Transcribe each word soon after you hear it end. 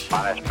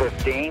Minus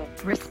 15.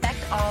 Respect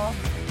all,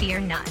 fear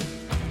none.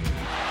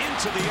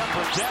 Into the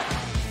upper deck.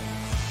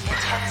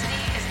 Intensity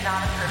is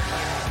not a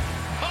curfew.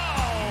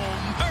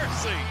 Oh,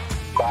 mercy.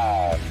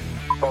 5,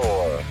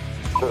 4,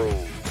 3,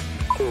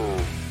 2,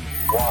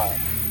 1.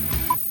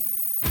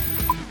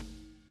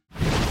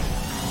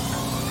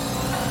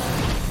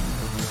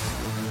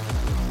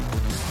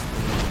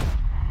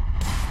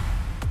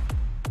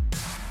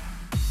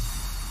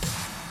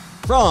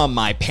 From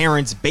my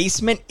parents'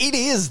 basement, it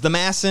is the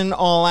Masson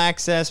All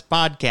Access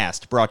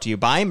Podcast, brought to you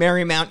by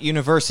Marymount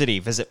University.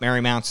 Visit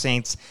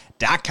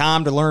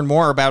MarymountSaints.com to learn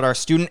more about our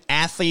student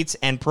athletes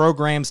and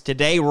programs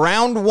today.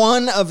 Round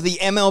 1 of the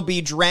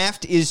MLB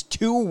draft is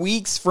 2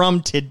 weeks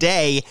from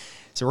today.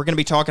 So we're going to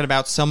be talking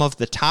about some of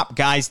the top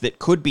guys that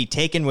could be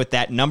taken with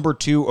that number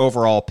 2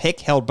 overall pick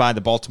held by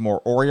the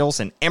Baltimore Orioles.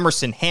 And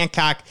Emerson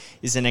Hancock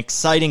is an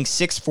exciting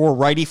 6'4"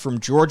 righty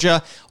from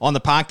Georgia. On the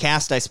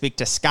podcast, I speak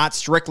to Scott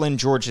Strickland,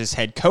 Georgia's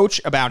head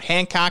coach, about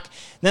Hancock.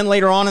 Then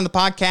later on in the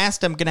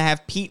podcast, I'm going to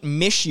have Pete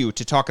Mishu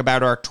to talk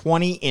about our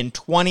 20 in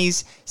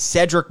 20s,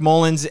 Cedric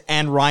Mullins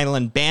and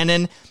Rylan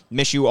Bannon.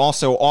 Mishu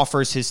also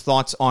offers his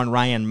thoughts on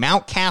Ryan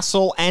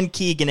Mountcastle and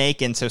Keegan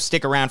Aiken, so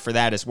stick around for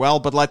that as well.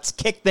 But let's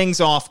kick things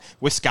off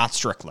with Scott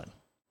Strickland.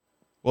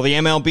 Well, the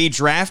MLB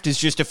draft is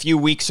just a few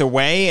weeks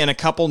away, and a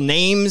couple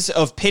names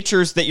of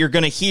pitchers that you're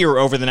going to hear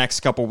over the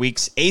next couple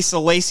weeks. Asa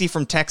Lacy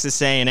from Texas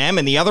A&M,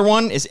 and the other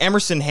one is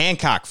Emerson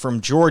Hancock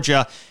from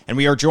Georgia. And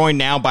we are joined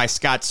now by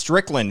Scott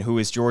Strickland, who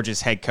is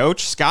Georgia's head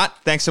coach. Scott,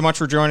 thanks so much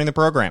for joining the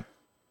program.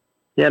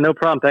 Yeah, no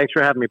problem. Thanks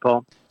for having me,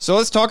 Paul. So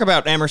let's talk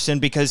about Emerson,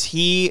 because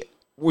he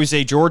was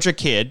a Georgia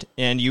kid,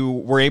 and you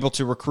were able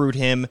to recruit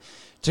him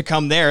to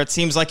come there. It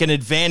seems like an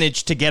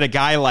advantage to get a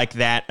guy like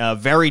that, a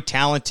very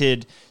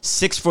talented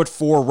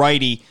 6'4"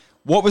 righty.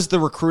 What was the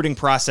recruiting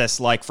process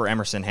like for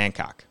Emerson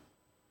Hancock?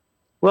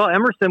 Well,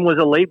 Emerson was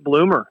a late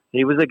bloomer.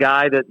 He was a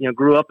guy that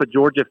grew up a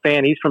Georgia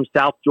fan. He's from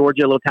South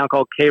Georgia, a little town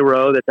called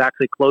Cairo that's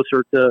actually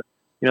closer to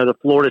the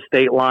Florida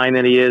state line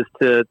than he is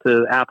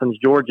to Athens,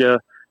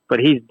 Georgia. But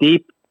he's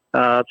deep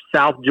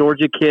South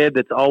Georgia kid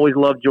that's always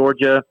loved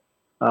Georgia.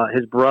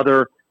 His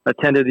brother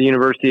attended the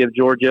University of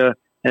Georgia,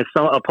 and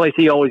a place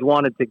he always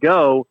wanted to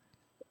go.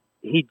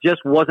 He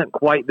just wasn't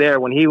quite there.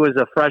 When he was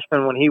a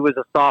freshman, when he was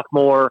a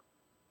sophomore,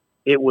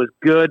 it was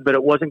good, but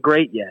it wasn't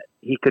great yet.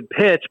 He could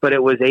pitch, but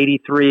it was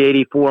 83,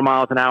 84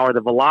 miles an hour.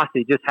 The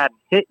velocity just hadn't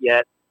hit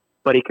yet,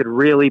 but he could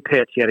really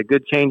pitch. He had a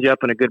good changeup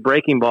and a good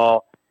breaking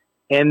ball.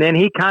 And then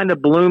he kind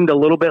of bloomed a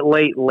little bit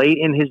late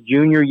in his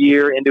junior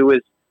year into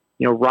his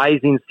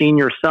rising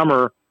senior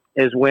summer,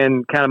 is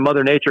when kind of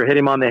Mother Nature hit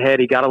him on the head.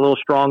 He got a little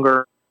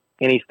stronger,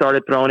 and he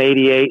started throwing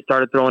 88,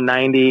 started throwing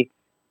 90.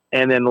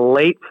 And then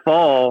late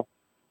fall,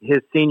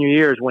 his senior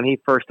year, is when he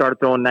first started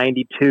throwing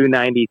 92,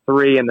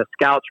 93, and the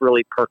scouts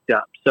really perked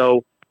up.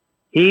 So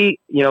he,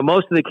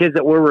 most of the kids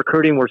that we're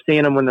recruiting, we're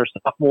seeing them when they're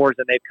sophomores,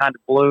 and they've kind of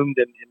bloomed,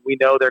 and we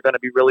know they're going to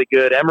be really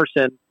good.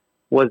 Emerson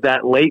was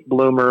that late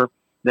bloomer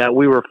that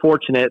we were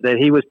fortunate that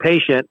he was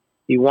patient.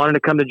 He wanted to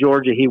come to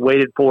Georgia. He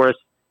waited for us.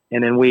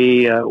 And then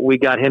we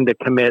got him to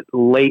commit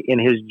late in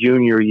his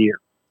junior year.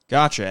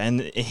 Gotcha. And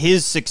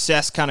his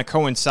success kind of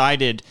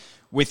coincided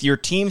with your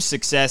team's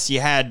success.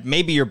 You had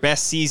maybe your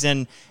best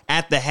season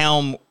at the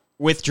helm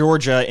with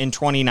Georgia in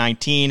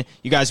 2019.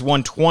 You guys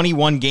won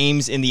 21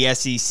 games in the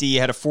SEC. You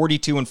had a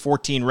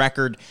 42-14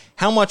 record.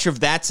 How much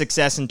of that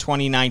success in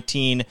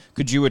 2019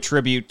 could you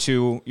attribute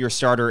to your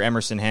starter,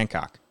 Emerson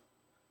Hancock?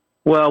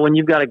 Well, when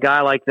you've got a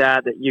guy like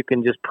that you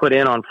can just put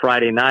in on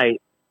Friday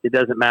night, it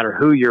doesn't matter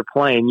who you're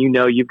playing,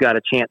 you've got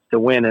a chance to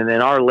win. And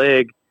in our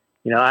league,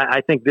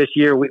 I think this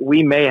year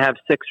we may have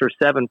 6 or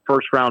 7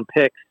 first-round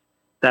picks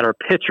that are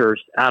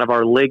pitchers out of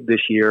our league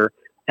this year,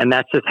 and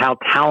that's just how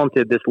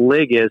talented this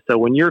league is. So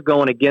when you're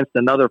going against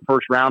another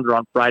first-rounder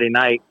on Friday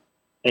night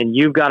and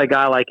you've got a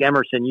guy like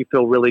Emerson, you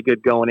feel really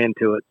good going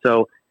into it.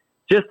 So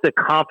just the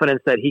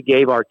confidence that he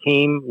gave our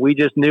team, we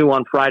just knew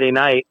on Friday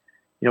night,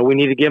 we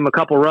need to give him a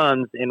couple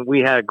runs, and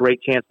we had a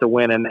great chance to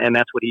win, and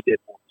that's what he did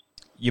for us.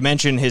 You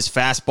mentioned his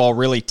fastball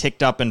really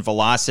ticked up in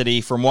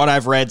velocity. From what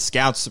I've read,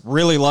 scouts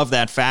really love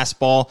that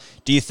fastball.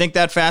 Do you think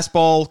that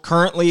fastball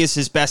currently is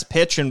his best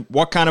pitch, and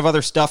what kind of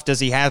other stuff does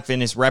he have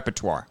in his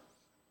repertoire?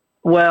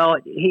 Well,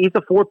 he's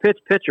a 4-pitch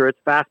pitcher. It's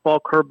fastball,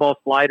 curveball,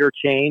 slider,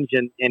 change,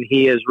 and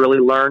he has really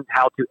learned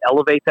how to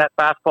elevate that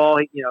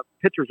fastball.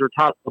 Pitchers are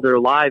taught all their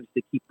lives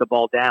to keep the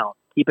ball down.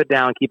 Keep it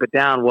down, keep it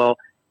down. Well,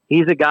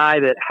 he's a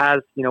guy that has,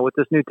 with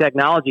this new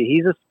technology,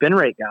 he's a spin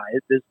rate guy.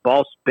 His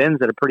ball spins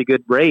at a pretty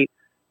good rate.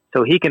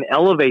 So he can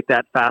elevate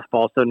that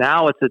fastball. So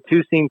now it's a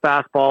 2-seam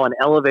fastball, an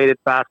elevated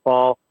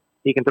fastball.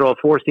 He can throw a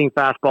 4-seam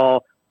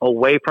fastball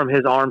away from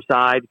his arm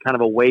side, kind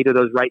of away to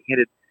those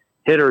right-handed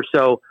hitters.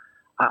 So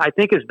I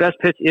think his best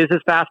pitch is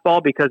his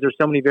fastball because there's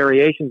so many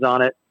variations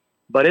on it.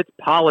 But it's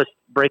polished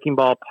breaking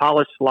ball,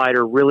 polished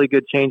slider, really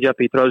good changeup.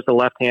 He throws to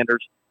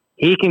left-handers.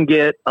 He can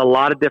get a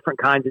lot of different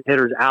kinds of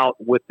hitters out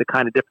with the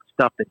kind of different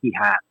stuff that he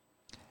has.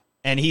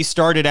 And he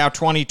started out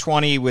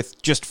 2020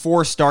 with just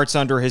 4 starts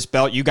under his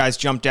belt. You guys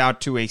jumped out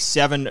to a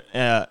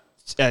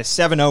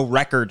 7-0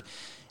 record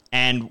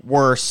and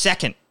were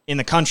second in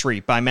the country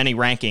by many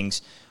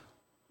rankings.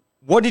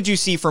 What did you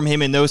see from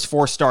him in those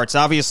 4 starts?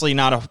 Obviously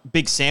not a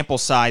big sample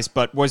size,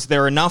 but was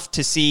there enough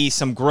to see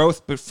some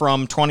growth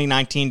from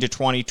 2019 to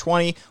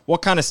 2020?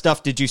 What kind of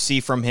stuff did you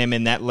see from him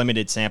in that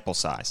limited sample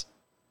size?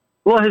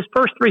 Well, his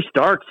first 3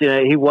 starts,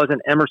 he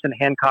wasn't Emerson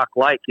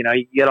Hancock-like.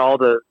 You get all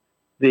the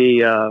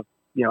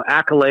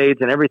accolades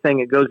and everything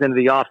that goes into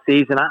the off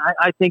season.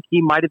 I think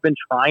he might have been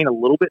trying a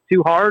little bit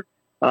too hard.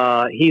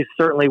 He's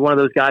certainly one of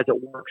those guys that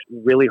works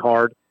really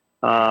hard.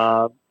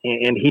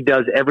 And he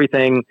does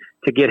everything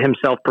to get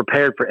himself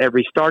prepared for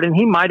every start. And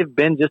he might have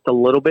been just a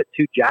little bit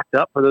too jacked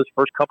up for those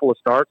first couple of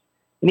starts.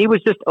 And he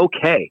was just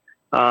okay.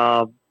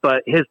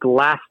 But his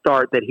last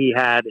start that he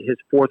had, his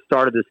 4th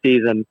start of the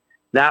season,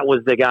 that was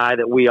the guy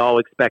that we all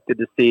expected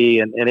to see.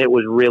 And it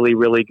was really,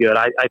 really good.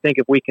 I think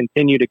if we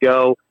continue to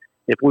go,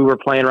 if we were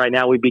playing right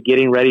now, we'd be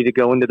getting ready to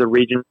go into the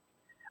region.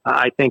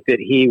 I think that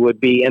he would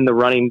be in the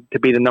running to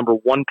be the number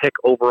 1 pick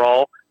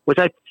overall, which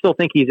I still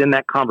think he's in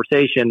that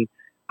conversation.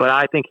 But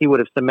I think he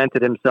would have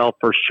cemented himself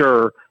for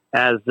sure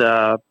as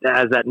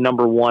that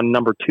number 1,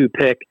 number 2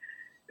 pick.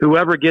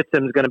 Whoever gets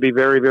him is going to be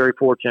very, very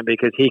fortunate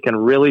because he can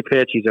really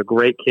pitch. He's a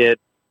great kid.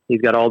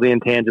 He's got all the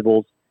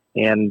intangibles.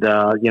 And,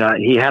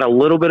 he had a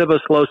little bit of a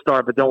slow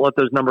start, but don't let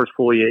those numbers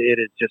fool you. It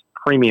is just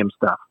premium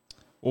stuff.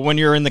 Well, when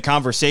you're in the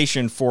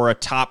conversation for a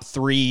top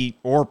 3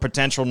 or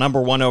potential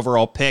number 1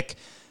 overall pick,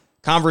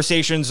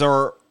 conversations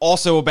are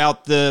also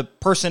about the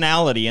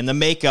personality and the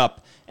makeup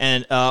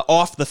and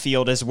off the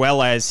field as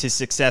well as his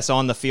success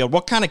on the field.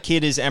 What kind of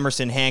kid is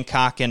Emerson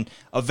Hancock, and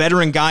a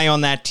veteran guy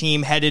on that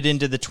team headed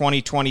into the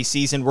 2020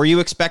 season? Were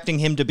you expecting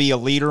him to be a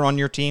leader on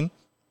your team?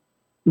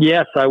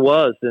 Yes, I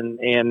was. And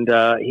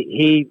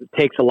he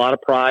takes a lot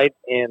of pride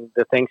in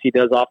the things he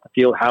does off the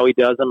field, how he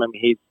does them. I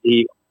mean,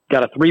 he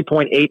got a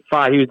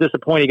 3.85. He was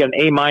disappointed. He got an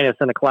A-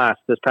 in the class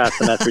this past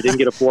semester. He didn't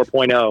get a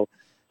 4.0.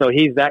 So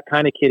he's that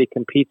kind of kid. He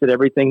competes at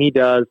everything he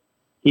does.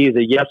 He's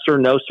a yes sir,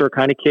 no sir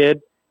kind of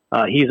kid.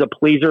 He's a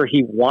pleaser.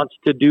 He wants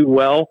to do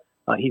well.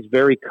 He's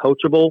very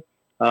coachable.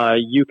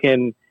 You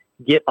can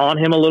get on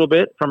him a little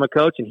bit from a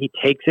coach, and he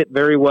takes it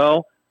very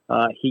well.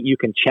 You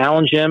can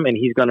challenge him, and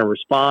he's going to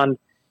respond.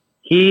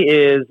 He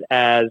is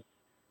as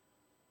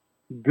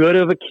good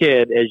of a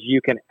kid as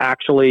you can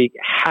actually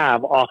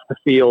have off the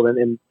field.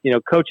 And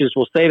coaches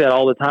will say that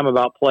all the time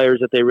about players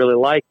that they really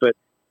like, but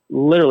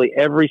literally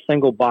every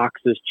single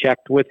box is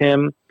checked with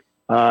him.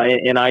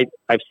 And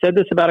I've said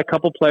this about a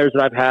couple players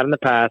that I've had in the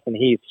past, and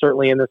he's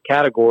certainly in this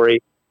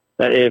category,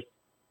 that if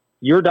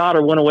your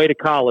daughter went away to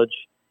college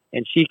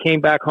and she came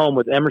back home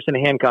with Emerson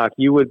Hancock,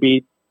 you would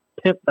be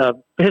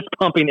fist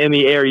pumping in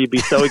the air. You'd be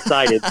so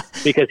excited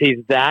because he's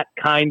that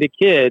kind of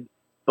kid,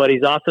 but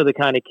he's also the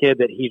kind of kid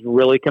that he's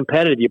really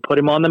competitive. You put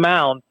him on the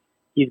mound,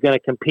 he's going to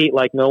compete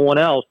like no one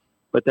else.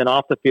 But then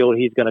off the field,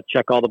 he's going to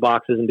check all the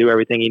boxes and do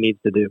everything he needs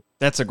to do.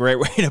 That's a great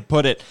way to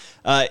put it.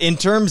 In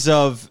terms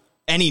of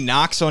any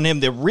knocks on him,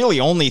 the really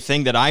only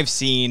thing that I've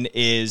seen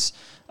is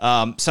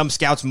some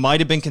scouts might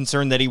have been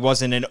concerned that he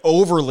wasn't an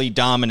overly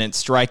dominant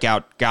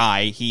strikeout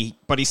guy.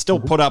 But he still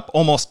put up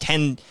almost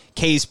 10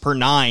 Ks per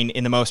 9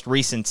 in the most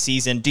recent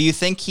season. Do you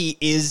think he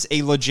is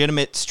a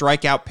legitimate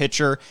strikeout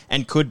pitcher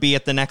and could be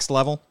at the next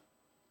level?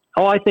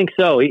 Oh, I think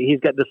so.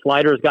 He's got the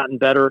slider has gotten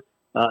better.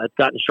 It's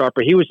gotten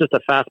sharper. He was just a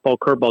fastball,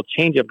 curveball,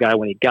 changeup guy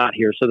when he got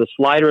here. So the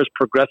slider has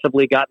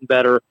progressively gotten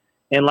better.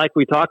 And like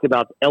we talked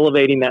about,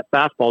 elevating that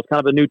fastball is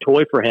kind of a new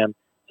toy for him.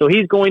 So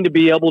he's going to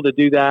be able to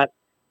do that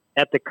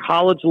at the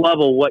college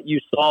level. What you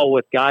saw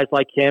with guys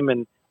like him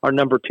and our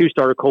number 2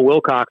 starter, Cole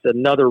Wilcox,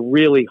 another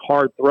really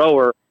hard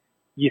thrower,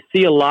 you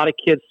see a lot of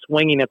kids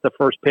swinging at the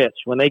first pitch.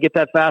 When they get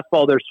that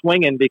fastball, they're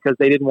swinging because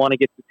they didn't want to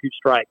get to 2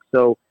 strikes.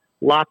 So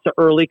lots of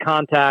early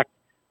contact,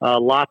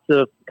 lots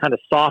of kind of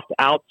soft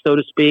outs, so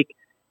to speak.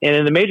 And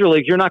in the major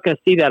leagues, you're not going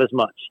to see that as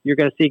much. You're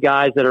going to see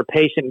guys that are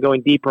patient and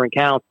going deeper in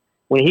counts.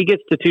 When he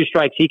gets to 2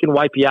 strikes, he can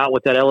wipe you out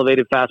with that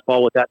elevated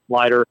fastball, with that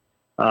slider.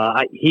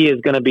 He is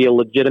going to be a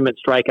legitimate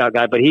strikeout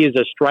guy, but he is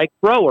a strike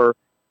thrower.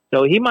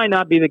 So he might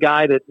not be the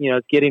guy that,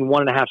 is getting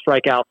 1.5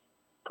 strikeouts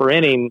per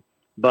inning,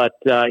 but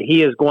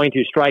he is going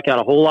to strike out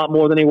a whole lot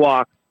more than he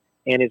walks,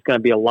 and it's going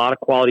to be a lot of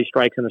quality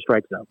strikes in the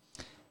strike zone.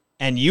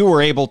 And you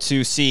were able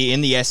to see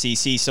in the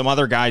SEC some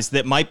other guys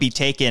that might be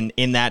taken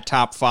in that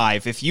top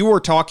 5. If you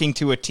were talking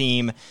to a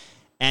team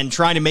and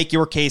trying to make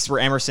your case for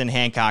Emerson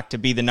Hancock to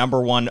be the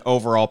number 1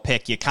 overall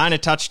pick, you kind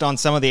of touched on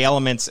some of the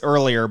elements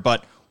earlier,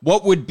 but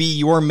what would be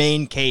your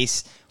main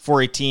case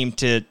for a team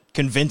to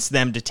convince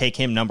them to take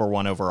him number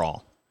 1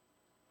 overall?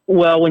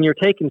 Well, when you're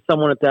taking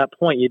someone at that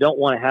point, you don't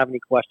want to have any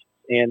questions.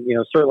 And,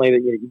 certainly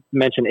you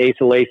mentioned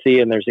Asa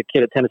Lacy, and there's a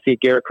kid at Tennessee,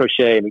 Garrett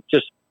Crochet. I mean,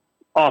 just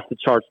off the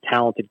charts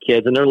talented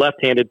kids, and they're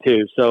left-handed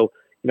too. So,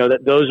 there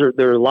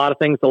are a lot of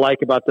things to like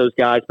about those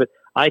guys, but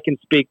I can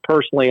speak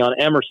personally on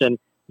Emerson.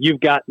 You've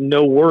got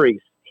no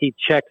worries. He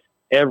checks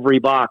every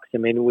box. I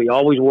mean, we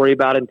always worry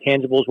about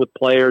intangibles with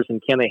players, and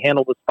can they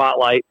handle the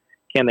spotlight?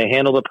 Can they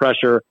handle the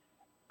pressure?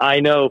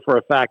 I know for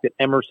a fact that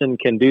Emerson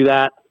can do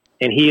that,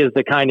 and he is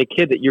the kind of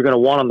kid that you're going to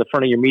want on the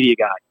front of your media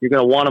guide. You're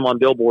going to want him on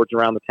billboards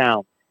around the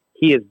town.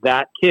 He is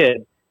that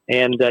kid,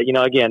 And,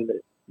 again,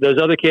 those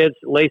other kids,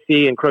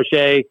 Lacey and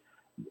Crochet,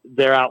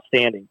 they're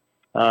outstanding.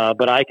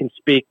 But I can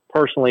speak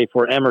personally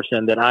for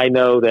Emerson that I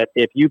know that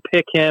if you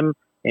pick him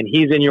and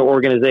he's in your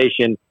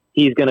organization,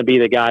 he's going to be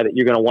the guy that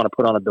you're going to want to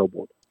put on a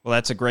billboard. Well,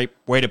 that's a great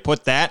way to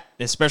put that,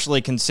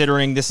 especially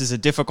considering this is a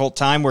difficult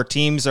time where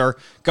teams are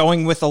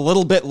going with a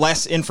little bit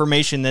less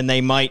information than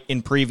they might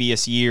in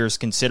previous years,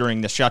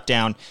 considering the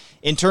shutdown.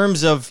 In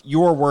terms of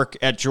your work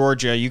at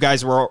Georgia, you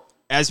guys were,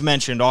 as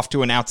mentioned, off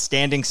to an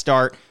outstanding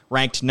start,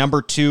 ranked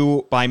number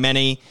 2 by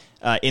many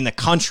in the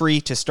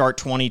country to start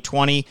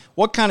 2020.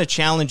 What kind of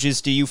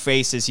challenges do you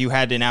face as you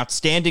had an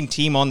outstanding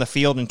team on the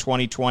field in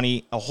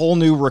 2020, a whole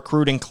new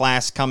recruiting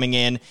class coming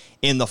in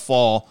the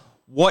fall?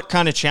 What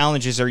kind of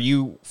challenges are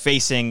you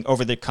facing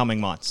over the coming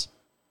months?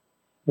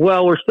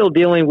 Well, we're still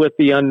dealing with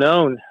the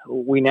unknown.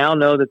 We now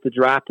know that the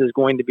draft is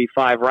going to be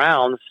 5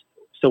 rounds,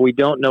 so we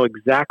don't know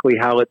exactly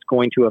how it's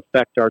going to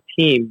affect our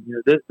team.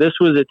 This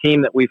was a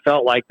team that we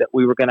felt like that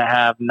we were going to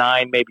have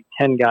 9, maybe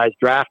 10 guys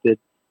drafted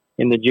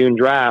in the June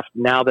draft.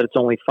 Now that it's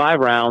only 5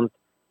 rounds,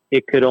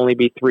 it could only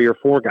be 3 or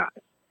 4 guys.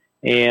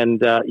 And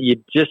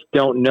you just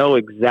don't know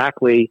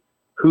exactly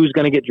who's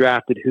going to get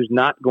drafted, who's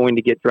not going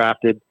to get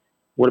drafted.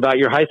 What about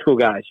your high school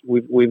guys?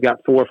 We've got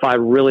 4 or 5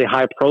 really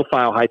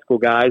high-profile high school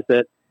guys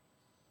that,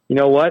 you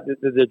know what,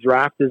 the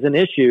draft is an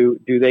issue.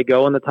 Do they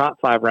go in the top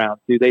 5 rounds?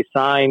 Do they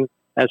sign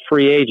as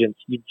free agents?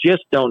 You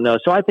just don't know.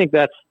 So I think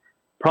that's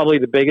probably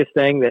the biggest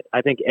thing that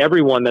I think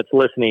everyone that's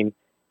listening,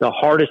 the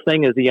hardest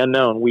thing is the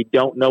unknown. We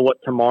don't know what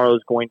tomorrow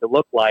is going to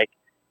look like.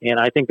 And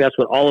I think that's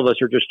what all of us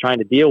are just trying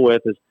to deal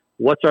with is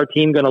what's our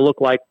team going to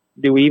look like?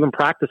 Do we even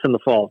practice in the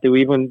fall? Do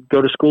we even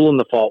go to school in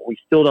the fall? We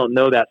still don't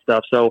know that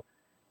stuff. So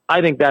I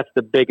think that's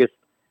the biggest,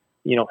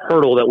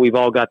 hurdle that we've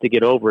all got to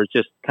get over is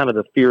just kind of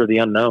the fear of the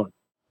unknown.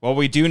 Well,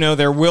 we do know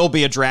there will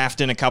be a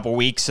draft in a couple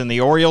weeks, and the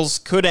Orioles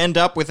could end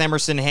up with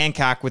Emerson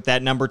Hancock with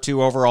that number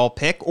 2 overall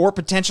pick, or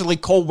potentially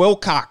Cole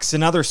Wilcox,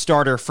 another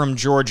starter from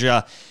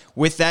Georgia,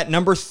 with that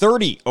number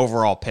 30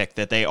 overall pick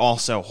that they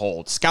also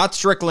hold. Scott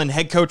Strickland,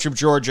 head coach of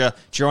Georgia,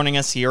 joining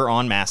us here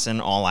on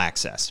MASN All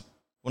Access.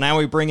 Well, now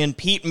we bring in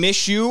Pete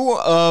Mishu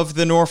of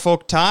the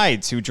Norfolk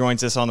Tides, who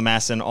joins us on the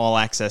MASN All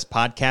Access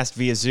podcast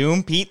via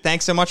Zoom. Pete,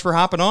 thanks so much for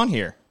hopping on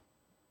here.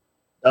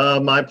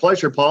 My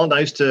pleasure, Paul.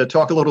 Nice to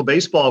talk a little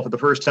baseball for the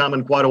first time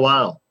in quite a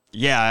while.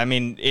 Yeah, I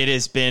mean, it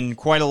has been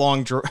quite a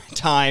long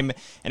time,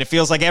 and it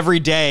feels like every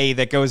day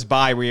that goes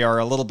by, we are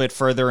a little bit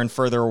further and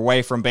further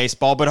away from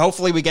baseball, but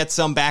hopefully we get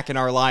some back in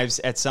our lives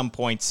at some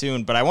point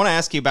soon. But I want to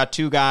ask you about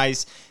 2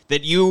 guys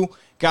that you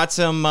got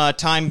some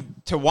time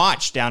to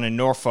watch down in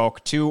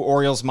Norfolk, 2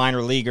 Orioles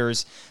minor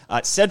leaguers.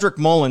 Cedric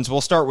Mullins, we'll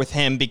start with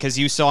him because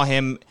you saw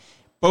him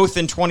both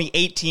in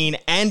 2018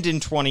 and in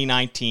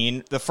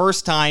 2019. The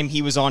first time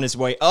he was on his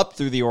way up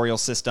through the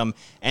Orioles system,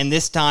 and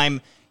this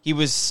time he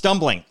was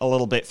stumbling a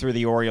little bit through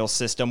the Orioles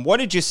system. What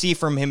did you see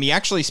from him? He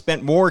actually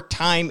spent more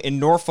time in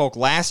Norfolk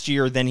last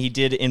year than he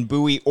did in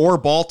Bowie or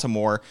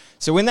Baltimore.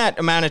 So in that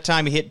amount of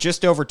time, he hit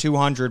just over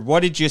 200.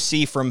 What did you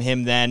see from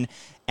him then?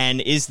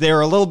 And is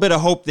there a little bit of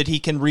hope that he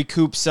can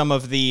recoup some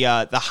of the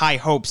high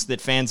hopes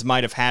that fans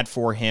might have had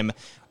for him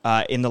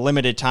in the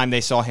limited time they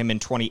saw him in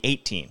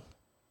 2018?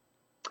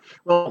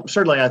 Well,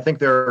 certainly, I think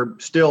there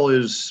still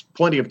is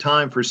plenty of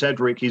time for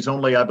Cedric. He's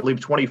only, I believe,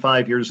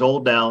 25 years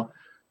old now.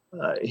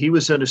 He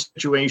was in a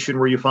situation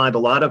where you find a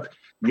lot of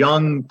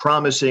young,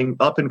 promising,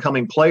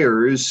 up-and-coming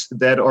players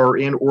that are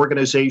in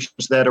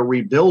organizations that are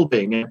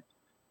rebuilding,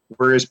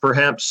 whereas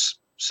perhaps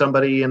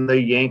somebody in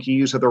the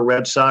Yankees or the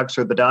Red Sox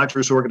or the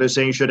Dodgers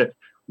organization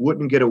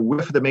wouldn't get a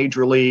whiff of the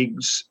major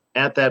leagues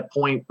at that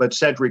point, but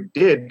Cedric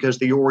did because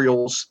the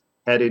Orioles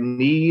had a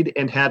need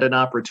and had an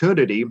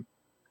opportunity.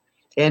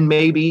 And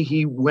maybe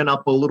he went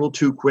up a little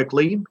too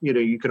quickly.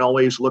 You can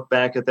always look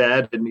back at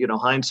that, and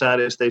hindsight,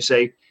 as they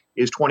say,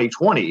 is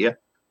 20/20.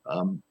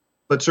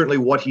 But certainly,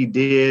 what he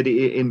did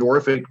in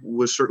Norfolk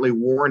was certainly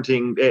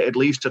warranting at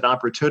least an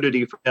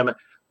opportunity for him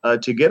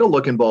to get a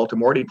look in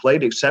Baltimore. He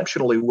played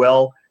exceptionally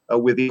well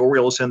with the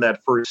Orioles in that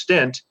first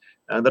stint.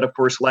 That, of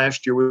course,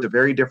 last year was a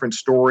very different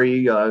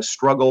story.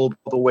 Struggled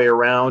all the way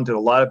around at a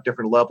lot of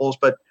different levels,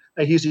 but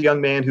he's a young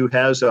man who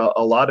has a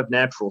lot of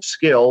natural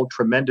skill,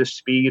 tremendous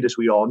speed, as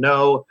we all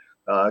know,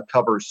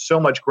 covers so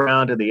much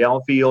ground in the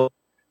outfield,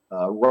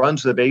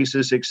 runs the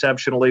bases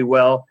exceptionally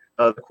well.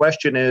 The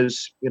question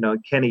is,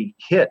 can he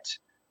hit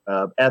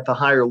at the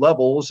higher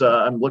levels?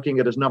 I'm looking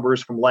at his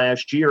numbers from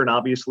last year, and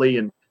obviously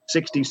in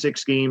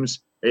 66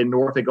 games in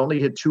Norfolk, only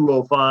hit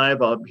 205,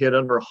 hit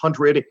under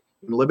 100 in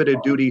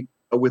limited duty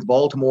with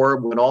Baltimore,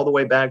 went all the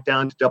way back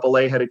down to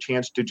Double-A, had a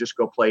chance to just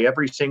go play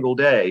every single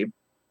day.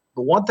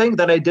 The one thing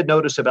that I did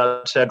notice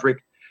about Cedric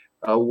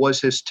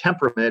was his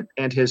temperament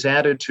and his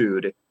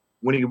attitude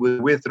when he was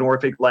with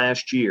Norfolk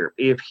last year.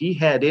 If he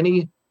had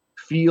any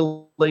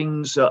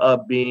feelings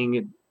of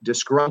being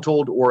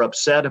disgruntled or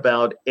upset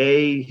about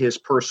A, his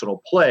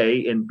personal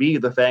play, and B,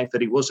 the fact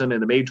that he wasn't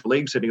in the major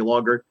leagues any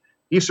longer,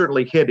 he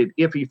certainly hit it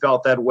if he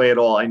felt that way at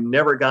all. I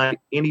never got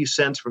any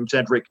sense from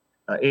Cedric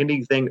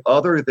anything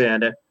other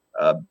than,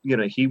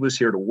 he was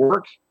here to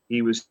work.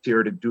 He was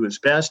here to do his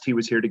best. He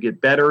was here to get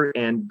better,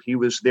 and he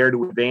was there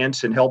to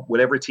advance and help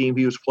whatever team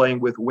he was playing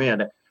with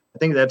win. I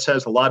think that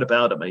says a lot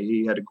about him.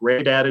 He had a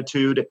great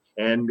attitude,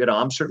 and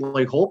I'm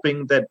certainly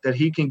hoping that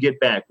he can get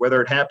back.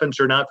 Whether it happens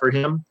or not for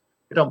him,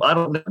 I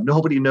don't know.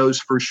 Nobody knows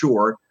for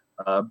sure.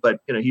 But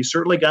he's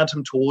certainly got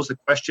some tools. The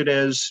question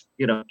is,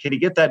 can he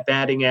get that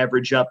batting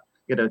average up,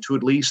 to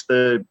at least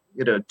the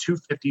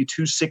 250,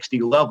 260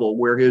 level,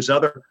 where his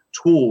other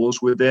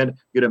tools would then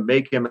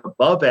make him an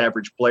above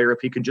average player if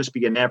he can just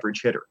be an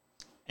average hitter.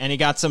 And he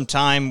got some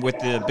time with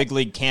the big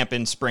league camp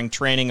in spring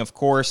training, of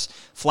course,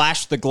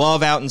 flashed the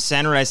glove out in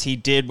center as he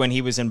did when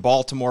he was in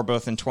Baltimore,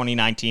 both in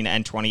 2019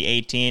 and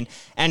 2018,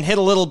 and hit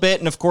a little bit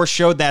and, of course,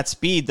 showed that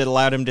speed that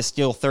allowed him to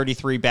steal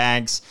 33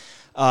 bags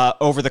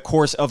over the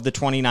course of the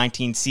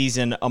 2019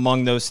 season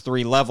among those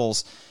three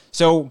levels.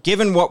 So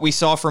given what we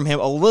saw from him,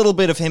 a little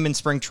bit of him in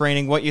spring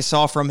training, what you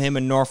saw from him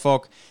in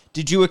Norfolk,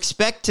 did you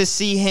expect to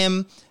see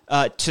him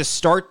to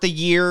start the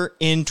year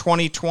in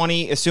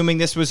 2020, assuming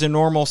this was a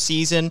normal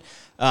season?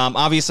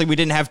 Obviously, we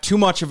didn't have too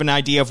much of an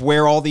idea of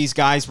where all these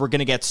guys were going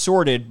to get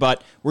sorted,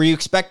 but were you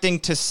expecting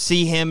to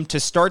see him to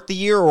start the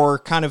year or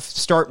kind of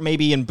start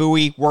maybe in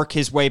Bowie, work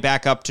his way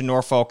back up to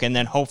Norfolk, and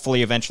then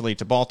hopefully eventually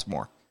to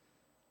Baltimore?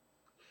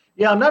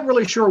 Yeah, I'm not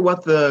really sure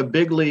what the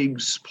big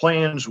league's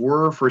plans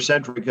were for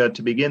Cedric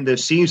to begin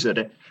this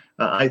season.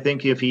 I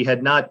think if he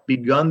had not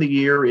begun the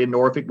year in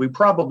Norfolk, we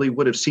probably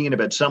would have seen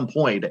him at some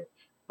point.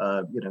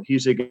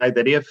 He's a guy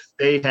that if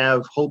they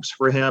have hopes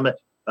for him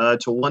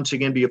to once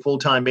again be a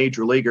full-time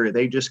major leaguer,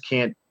 they just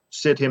can't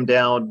sit him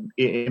down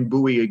in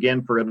Bowie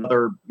again for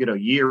another,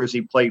 year, as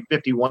he played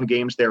 51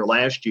 games there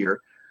last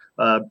year.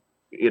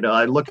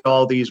 I look at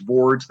all these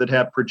boards that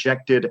have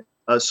projected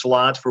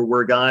slots for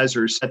where guys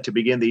are set to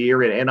begin the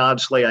year. And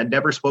honestly, I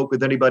never spoke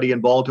with anybody in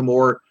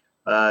Baltimore,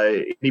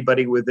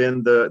 anybody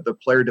within the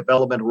player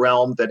development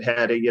realm that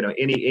had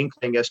any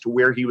inkling as to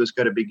where he was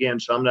going to begin.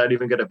 So I'm not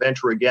even going to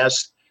venture a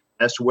guess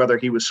as to whether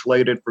he was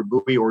slated for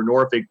Bowie or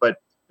Norfolk. But,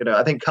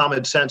 I think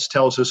common sense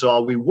tells us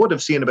all we would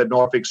have seen him at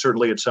Norfolk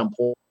certainly at some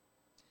point.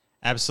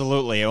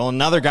 Absolutely. Well,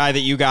 another guy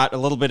that you got a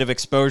little bit of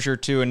exposure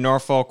to in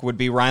Norfolk would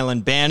be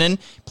Rylan Bannon.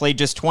 Played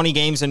just 20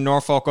 games in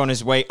Norfolk on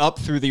his way up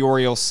through the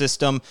Orioles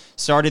system.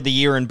 Started the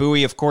year in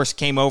Bowie, of course,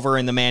 came over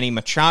in the Manny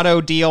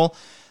Machado deal.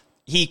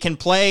 He can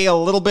play a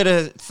little bit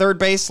of third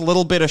base, a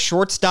little bit of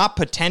shortstop,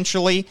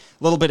 potentially,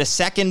 a little bit of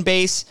second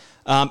base.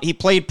 He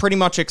played pretty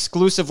much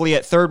exclusively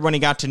at third when he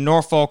got to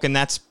Norfolk, and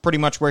that's pretty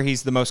much where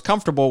he's the most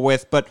comfortable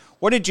with. But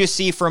what did you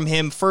see from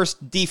him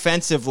first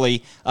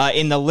defensively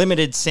in the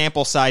limited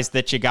sample size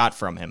that you got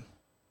from him?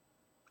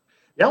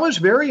 Yeah, I was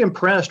very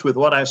impressed with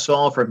what I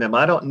saw from him.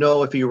 I don't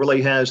know if he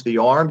really has the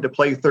arm to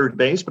play third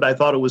base, but I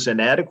thought it was an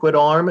adequate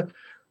arm.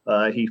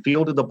 He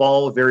fielded the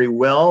ball very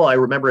well. I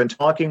remember in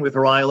talking with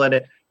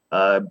Rylan,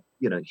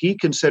 he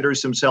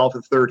considers himself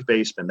a third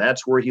baseman.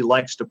 That's where he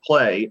likes to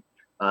play.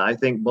 I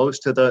think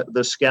most of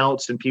the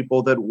scouts and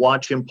people that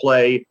watch him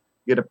play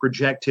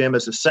project him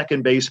as a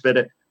second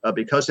baseman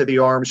because of the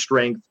arm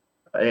strength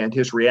and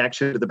his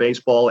reaction to the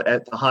baseball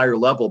at the higher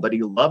level. But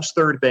he loves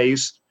third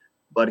base.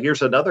 But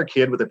here's another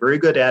kid with a very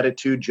good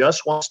attitude,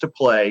 just wants to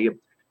play,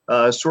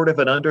 sort of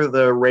an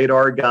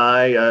under-the-radar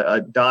guy,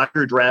 a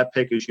Dodger draft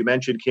pick, as you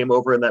mentioned, came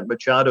over in that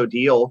Machado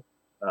deal.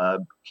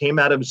 Came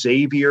out of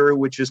Xavier,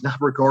 which is not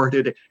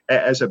regarded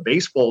as a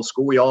baseball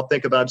school. We all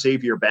think about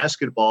Xavier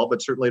basketball,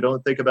 but certainly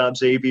don't think about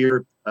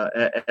Xavier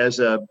as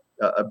a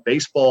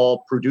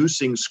baseball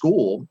producing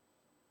school,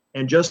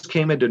 and just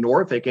came into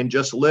Norfolk and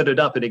just lit it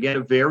up. And again,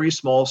 a very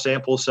small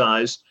sample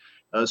size.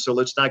 So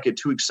let's not get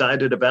too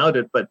excited about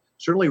it, but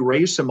certainly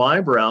raise some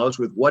eyebrows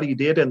with what he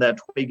did in that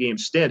 20-game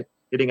stint,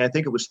 hitting, I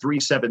think it was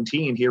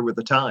 317 here with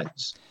the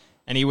Tides.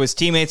 And he was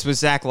teammates with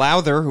Zach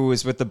Lowther, who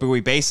was with the Bowie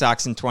Bay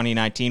Sox in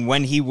 2019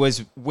 when he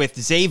was with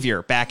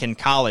Xavier back in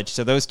college.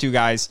 So those two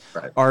guys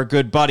are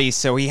good buddies.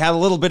 So he had a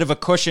little bit of a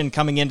cushion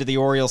coming into the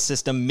Orioles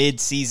system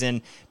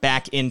mid-season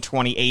back in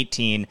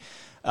 2018.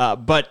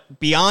 But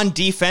beyond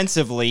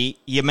defensively,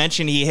 you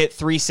mentioned he hit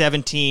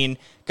 317,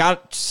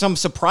 got some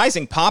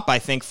surprising pop, I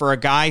think, for a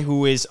guy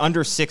who is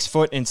under 6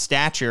 foot in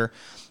stature.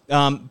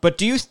 But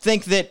do you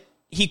think that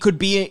he could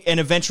be an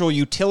eventual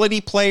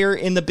utility player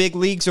in the big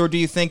leagues, or do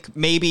you think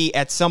maybe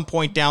at some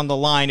point down the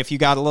line, if you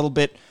got a little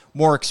bit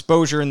more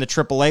exposure in the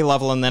AAA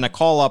level and then a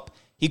call-up,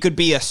 he could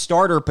be a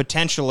starter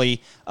potentially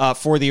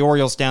for the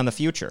Orioles down the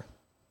future?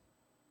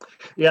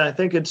 Yeah, I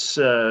think it's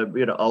a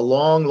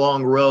long,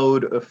 long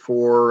road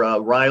for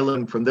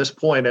Rylan from this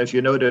point. As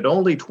you noted,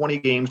 only 20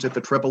 games at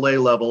the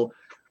AAA level.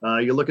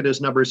 You look at his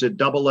numbers at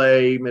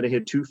AA,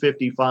 hit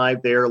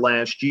 255 there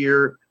last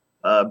year.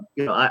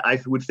 I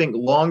would think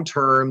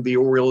long-term, the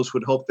Orioles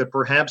would hope that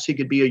perhaps he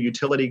could be a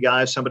utility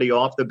guy, somebody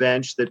off the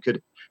bench that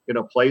could,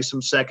 play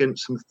some second,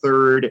 some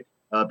third,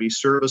 be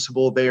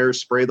serviceable there,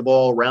 spray the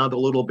ball around a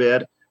little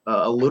bit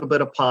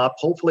of pop.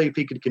 Hopefully, if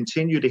he could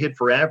continue to hit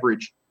for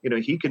average,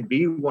 he could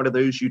be one of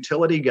those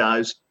utility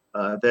guys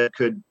that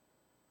could,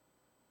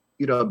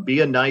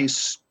 be a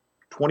nice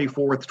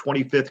 24th,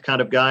 25th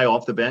kind of guy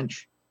off the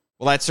bench.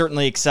 Well, that's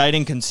certainly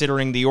exciting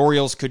considering the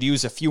Orioles could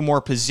use a few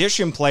more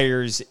position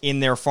players in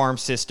their farm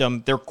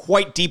system. They're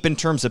quite deep in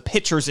terms of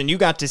pitchers, and you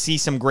got to see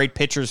some great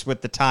pitchers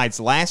with the Tides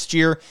last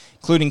year,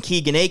 including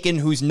Keegan Aiken,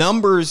 whose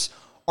numbers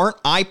aren't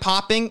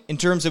eye-popping in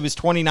terms of his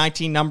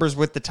 2019 numbers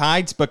with the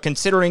Tides, but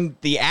considering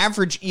the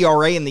average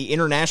ERA in the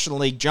International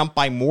League jumped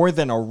by more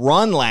than a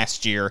run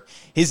last year,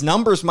 his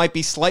numbers might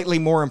be slightly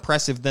more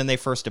impressive than they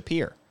first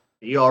appear.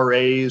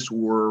 ERAs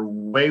were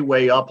way,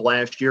 way up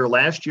last year.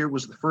 Last year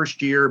was the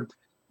first year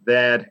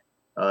that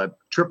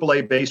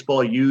AAA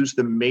baseball used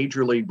the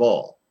Major League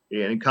ball.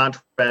 In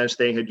contrast,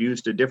 they had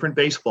used a different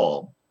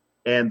baseball.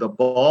 And the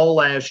ball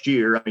last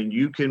year, I mean,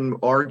 you can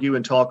argue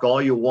and talk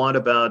all you want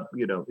about,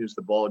 is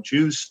the ball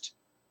juiced?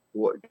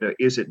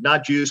 Is it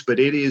not juiced? But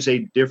it is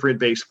a different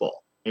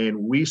baseball. And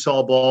we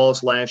saw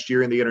balls last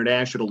year in the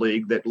International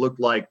League that looked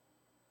like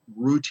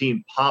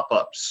routine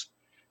pop-ups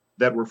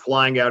that were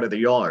flying out of the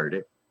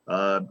yard.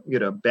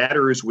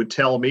 Batters would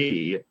tell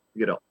me,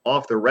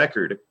 off the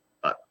record,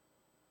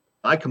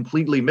 I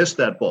completely missed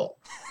that ball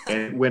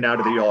and went out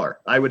of the yard.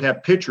 I would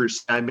have pitchers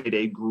say I made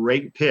a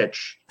great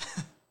pitch.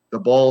 The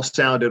ball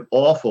sounded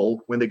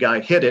awful when the guy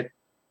hit it.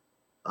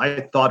 I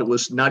thought it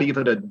was not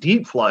even a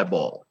deep fly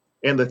ball,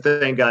 and the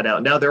thing got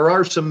out. Now, there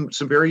are some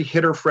very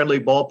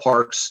hitter-friendly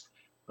ballparks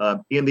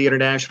in the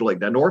International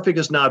League. Now, Norfolk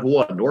is not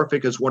one.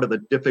 Norfolk is one of the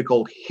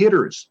difficult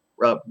hitters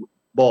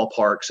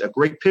ballparks, a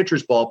great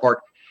pitcher's ballpark,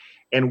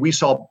 and we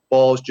saw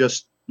balls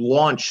just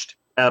launched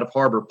out of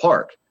Harbor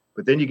Park.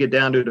 But then you get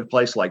down to a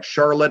place like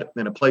Charlotte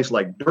and a place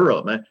like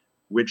Durham,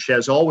 which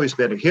has always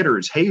been a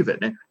hitter's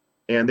haven,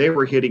 and they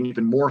were hitting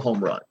even more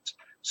home runs.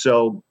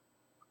 So,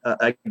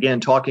 again,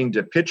 talking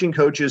to pitching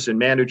coaches and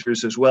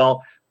managers as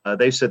well,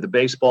 they said the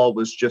baseball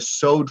was just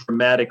so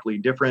dramatically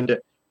different,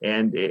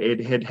 and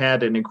it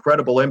had an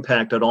incredible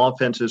impact on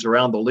offenses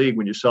around the league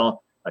when you saw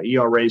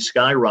ERA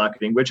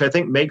skyrocketing, which I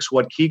think makes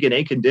what Keegan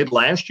Aiken did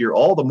last year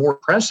all the more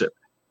impressive.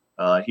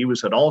 He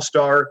was an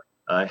all-star,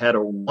 had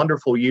a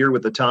wonderful year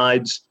with the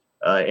Tides,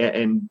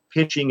 and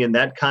pitching in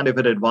that kind of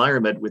an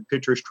environment with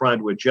pitchers trying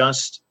to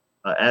adjust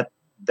at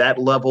that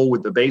level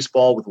with the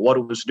baseball, with what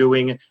it was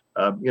doing,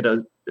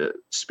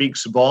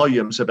 speaks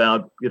volumes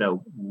about,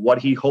 what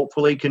he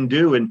hopefully can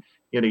do. And,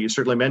 you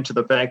certainly mentioned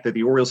the fact that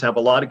the Orioles have a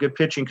lot of good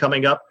pitching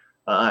coming up.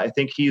 I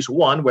think he's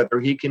one. Whether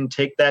he can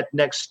take that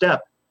next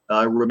step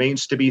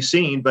remains to be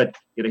seen. But,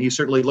 he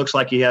certainly looks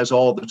like he has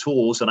all the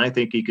tools, and I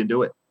think he can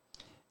do it.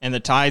 And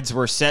the Tides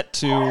were set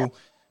to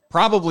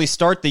probably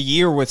start the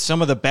year with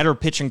some of the better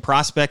pitching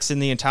prospects in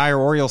the entire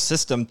Orioles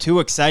system. Two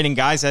exciting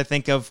guys I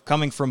think of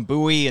coming from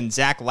Bowie and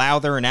Zach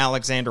Lowther and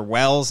Alexander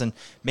Wells, and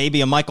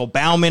maybe a Michael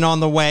Baumann on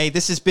the way.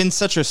 This has been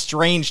such a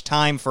strange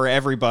time for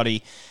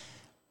everybody.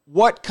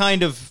 What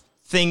kind of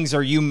things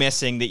are you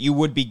missing that you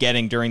would be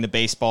getting during the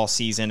baseball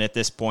season at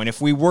this point?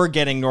 If we were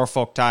getting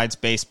Norfolk Tides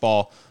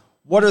baseball,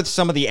 what are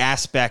some of the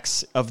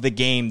aspects of the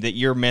game that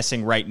you're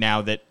missing right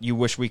now that you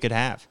wish we could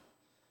have?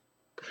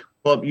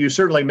 Well, you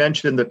certainly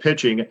mentioned the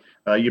pitching.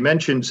 You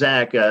mentioned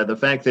Zach, the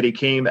fact that he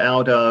came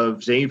out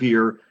of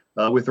Xavier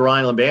with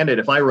Ryland Bandit.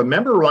 If I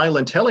remember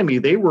Ryland telling me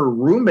they were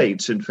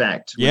roommates, in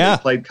fact, when they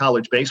played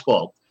college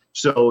baseball.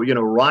 So,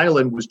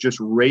 Ryland was just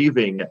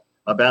raving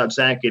about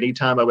Zach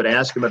anytime I would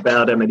ask him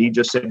about him. And he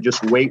just said,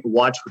 just wait and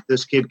watch what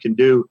this kid can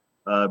do.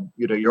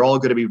 You're all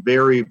going to be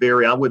very,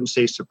 very, I wouldn't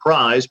say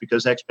surprised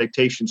because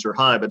expectations are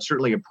high, but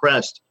certainly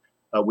impressed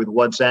with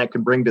what Zach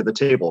can bring to the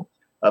table.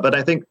 But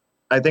I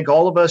think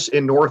all of us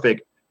in Norfolk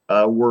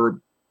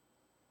were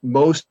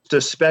most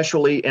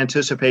especially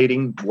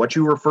anticipating what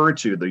you referred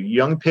to, the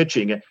young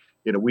pitching.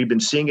 We've been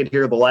seeing it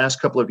here the last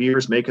couple of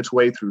years make its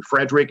way through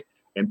Frederick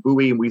and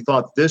Bowie, and we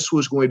thought this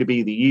was going to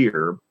be the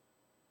year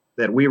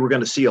that we were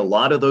going to see a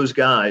lot of those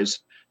guys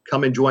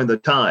come and join the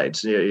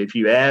Tides. If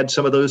you add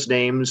some of those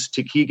names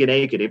to Keegan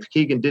Aiken, if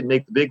Keegan didn't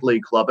make the big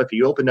league club, if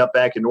he opened up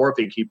back in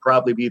Norfolk, he'd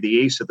probably be the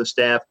ace of the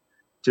staff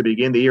to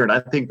begin the year. And I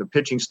think the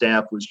pitching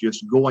staff was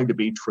just going to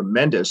be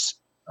tremendous,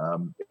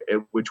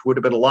 which would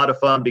have been a lot of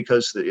fun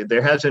because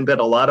there hasn't been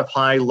a lot of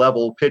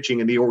high-level pitching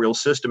in the Orioles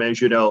system,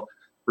 as you know,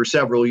 for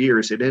several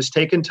years. It has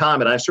taken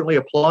time, and I certainly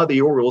applaud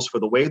the Orioles for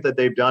the way that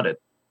they've done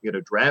it.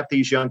 Draft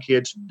these young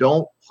kids.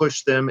 Don't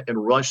push them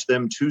and rush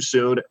them too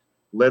soon.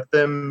 Let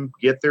them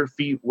get their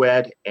feet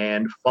wet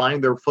and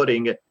find their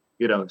footing,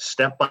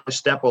 step by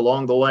step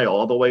along the way,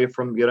 all the way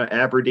from,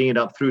 Aberdeen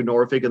up through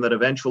Norfolk and then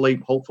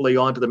eventually, hopefully,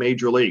 onto the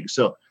major league.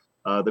 So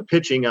the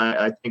pitching,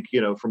 I think,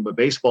 from a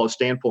baseball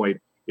standpoint,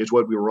 is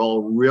what we were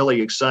all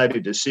really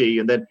excited to see.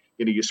 And then,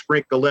 you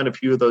sprinkle in a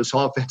few of those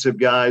offensive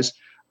guys,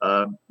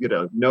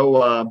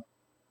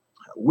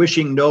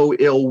 wishing no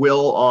ill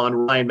will on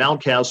Ryan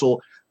Mountcastle.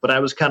 But I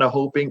was kind of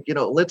hoping,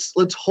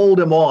 let's hold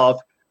him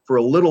off for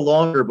a little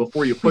longer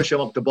before you push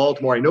him up to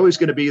Baltimore. I know he's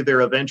going to be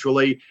there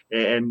eventually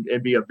and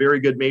be a very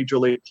good major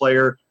league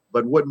player,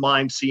 but wouldn't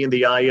mind seeing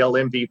the IL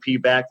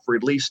MVP back for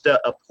at least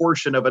a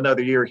portion of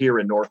another year here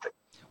in Norfolk.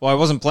 Well, I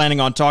wasn't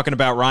planning on talking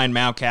about Ryan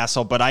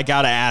Mountcastle, but I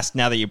got to ask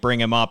now that you bring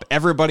him up.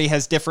 Everybody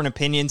has different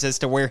opinions as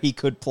to where he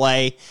could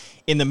play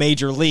in the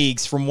major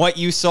leagues. From what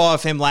you saw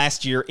of him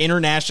last year,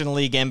 International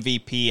League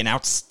MVP, an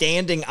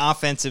outstanding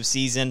offensive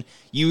season,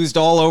 used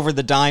all over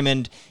the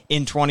diamond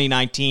in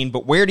 2019.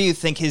 But where do you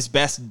think his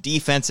best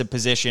defensive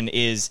position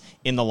is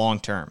in the long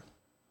term?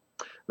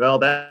 Well,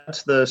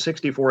 that's the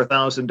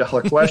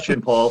 $64,000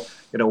 question, Paul.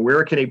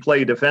 Where can he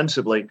play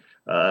defensively?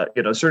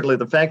 Certainly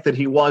the fact that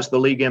he was the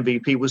league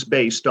MVP was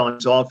based on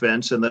his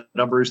offense and the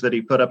numbers that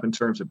he put up in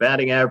terms of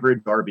batting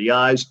average,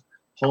 RBIs,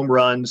 home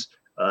runs.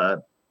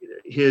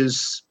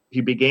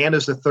 He began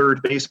as a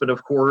third baseman,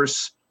 of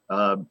course.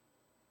 I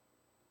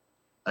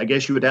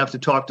guess you would have to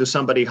talk to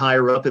somebody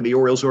higher up in the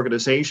Orioles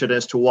organization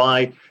as to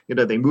why,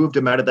 they moved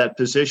him out of that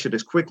position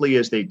as quickly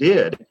as they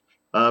did.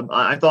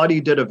 I thought he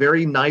did a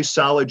very nice,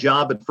 solid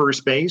job at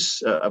first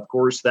base. Of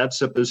course,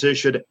 that's a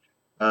position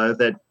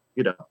that,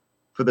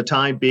 for the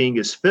time being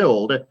is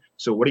filled.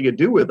 So what do you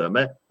do with him?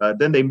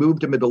 Then they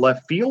moved him into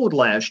left field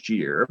last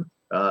year.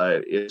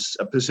 It's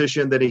a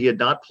position that he had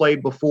not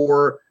played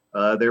before.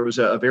 There was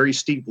a very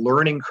steep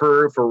learning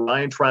curve for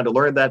Ryan trying to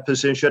learn that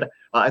position.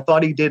 I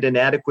thought he did an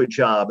adequate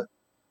job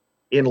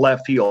in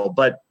left field.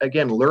 But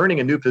again, learning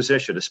a new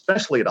position,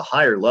 especially at a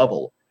higher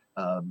level,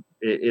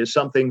 is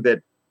something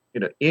that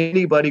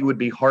anybody would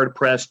be hard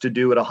pressed to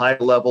do at a high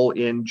level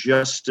in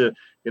just, a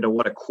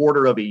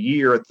quarter of a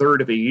year, a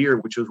third of a year,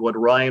 which was what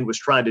Ryan was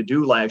trying to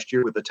do last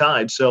year with the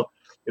Tide. So,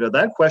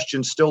 that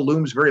question still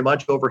looms very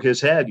much over his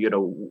head.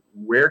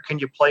 Where can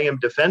you play him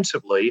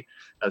defensively?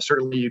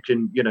 Certainly you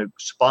can,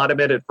 spot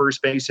him at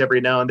first base every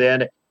now and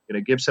then,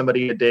 give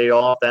somebody a day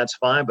off. That's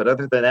fine. But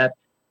other than that,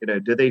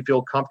 do they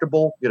feel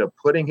comfortable,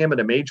 putting him in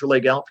a major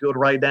league outfield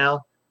right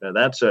now?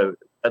 That's a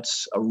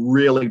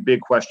really big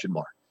question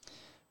mark.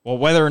 Well,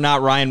 whether or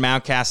not Ryan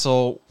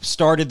Mountcastle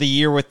started the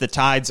year with the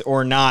Tides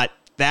or not,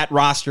 that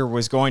roster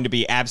was going to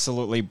be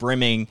absolutely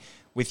brimming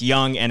with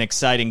young and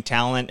exciting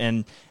talent.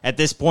 And at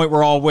this point,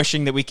 we're all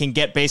wishing that we can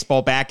get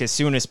baseball back as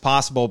soon as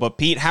possible. But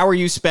Pete, how are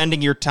you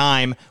spending your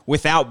time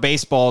without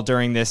baseball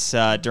during this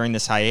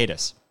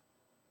hiatus?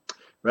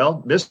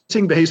 Well,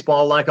 missing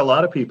baseball like a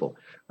lot of people.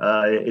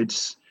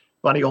 It's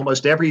funny,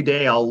 almost every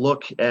day I'll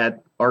look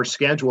at our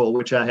schedule,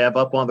 which I have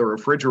up on the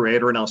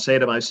refrigerator, and I'll say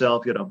to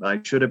myself,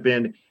 I should have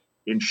been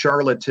in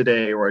Charlotte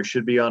today, or I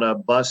should be on a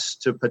bus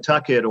to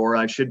Pawtucket, or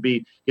I should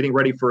be getting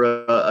ready for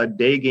a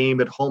day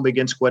game at home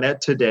against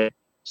Gwinnett today.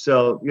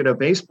 So,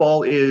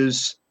 baseball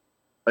is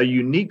a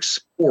unique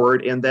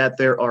sport in that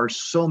there are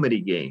so many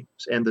games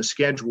and the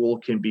schedule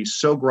can be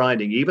so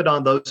grinding, even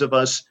on those of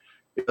us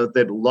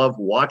that love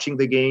watching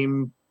the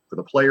game, for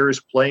the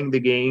players playing the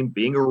game,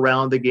 being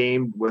around the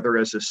game, whether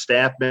as a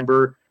staff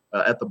member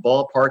at the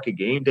ballpark, a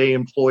game day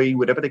employee,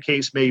 whatever the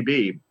case may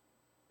be.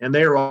 And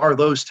there are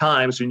those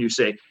times when you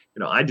say,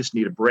 I just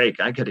need a break.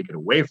 I got to get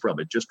away from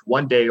it. Just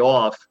one day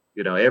off,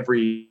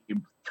 every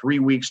 3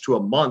 weeks to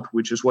a month,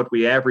 which is what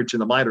we average in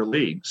the minor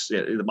leagues.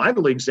 The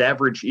minor leagues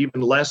average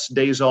even less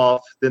days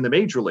off than the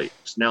major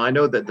leagues. Now, I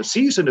know that the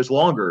season is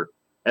longer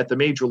at the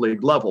major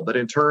league level, but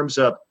in terms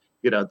of,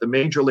 the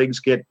major leagues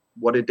get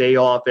a day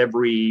off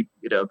every,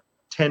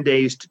 10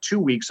 days to 2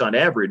 weeks on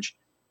average.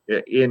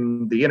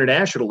 In the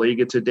International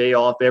League, it's a day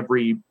off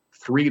every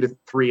 3 to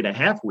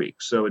 3.5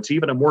 weeks. So it's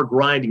even a more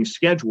grinding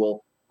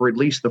schedule for at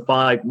least the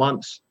 5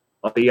 months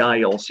of the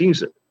IL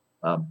season.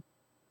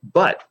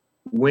 But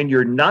when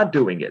you're not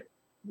doing it,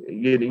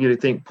 you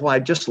think, boy,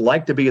 I'd just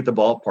like to be at the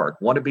ballpark,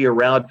 want to be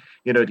around,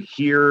 to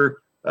hear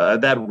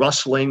that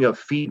rustling of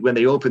feet when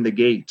they open the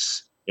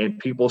gates and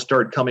people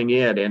start coming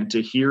in, and to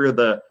hear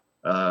the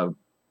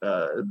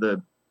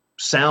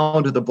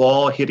sound of the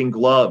ball hitting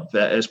glove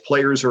as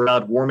players are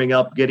out warming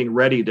up, getting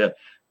ready to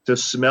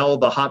smell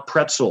the hot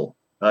pretzel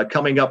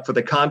coming up for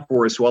the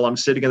concourse while I'm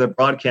sitting in the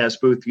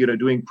broadcast booth,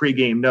 doing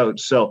pregame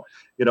notes. So,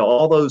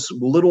 all those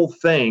little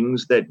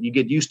things that you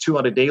get used to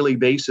on a daily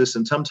basis,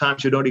 and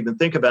sometimes you don't even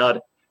think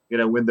about,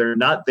 when they're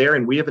not there.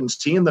 And we haven't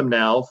seen them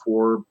now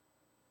for,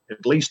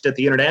 at least at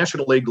the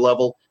International League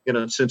level,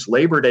 since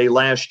Labor Day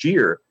last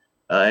year.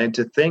 And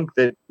to think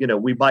that,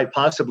 we might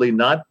possibly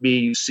not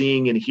be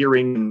seeing and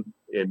hearing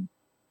and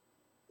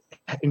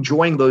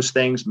enjoying those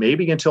things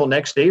maybe until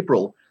next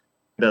April,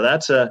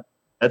 that's a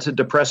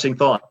depressing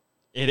thought.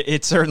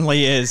 It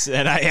certainly is,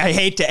 and I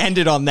hate to end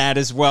it on that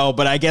as well,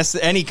 but I guess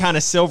any kind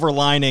of silver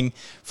lining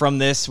from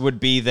this would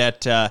be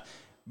that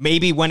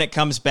maybe when it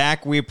comes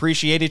back, we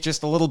appreciate it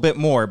just a little bit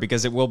more,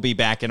 because it will be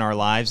back in our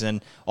lives,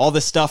 and all the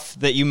stuff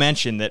that you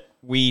mentioned that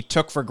we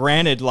took for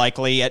granted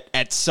likely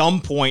at some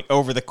point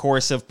over the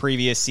course of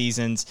previous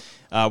seasons,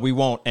 we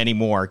won't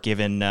anymore,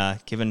 given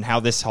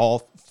how this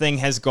whole thing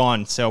has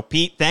gone. So,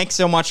 Pete, thanks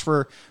so much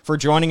for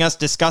joining us,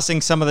 discussing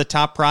some of the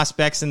top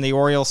prospects in the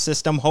Orioles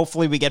system.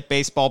 Hopefully we get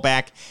baseball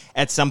back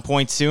at some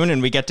point soon,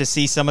 and we get to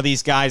see some of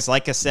these guys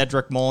like a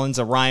Cedric Mullins,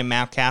 a Ryan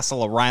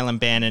Mountcastle, a Rylan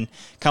Bannon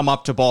come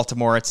up to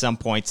Baltimore at some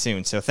point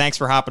soon. So thanks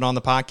for hopping on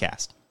the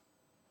podcast.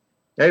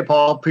 Hey,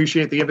 Paul,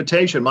 appreciate the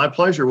invitation. My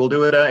pleasure. We'll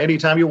do it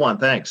anytime you want.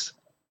 Thanks.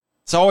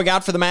 That's all we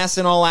got for the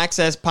MASN All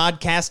Access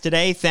podcast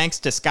today. Thanks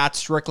to Scott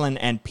Strickland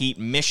and Pete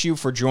Mishu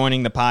for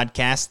joining the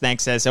podcast.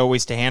 Thanks, as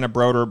always, to Hannah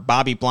Broder,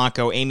 Bobby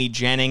Blanco, Amy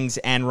Jennings,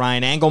 and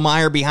Ryan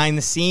Engelmeyer behind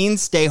the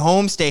scenes. Stay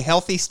home, stay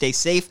healthy, stay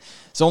safe.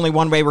 There's only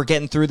one way we're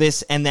getting through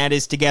this, and that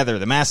is together.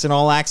 The MASN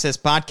All Access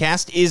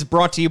podcast is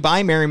brought to you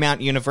by Marymount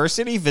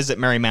University. Visit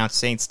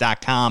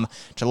MarymountSaints.com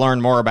to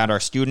learn more about our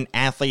student,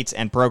 athletes,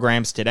 and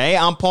programs today.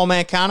 I'm Paul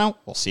Mancano.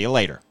 We'll see you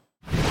later.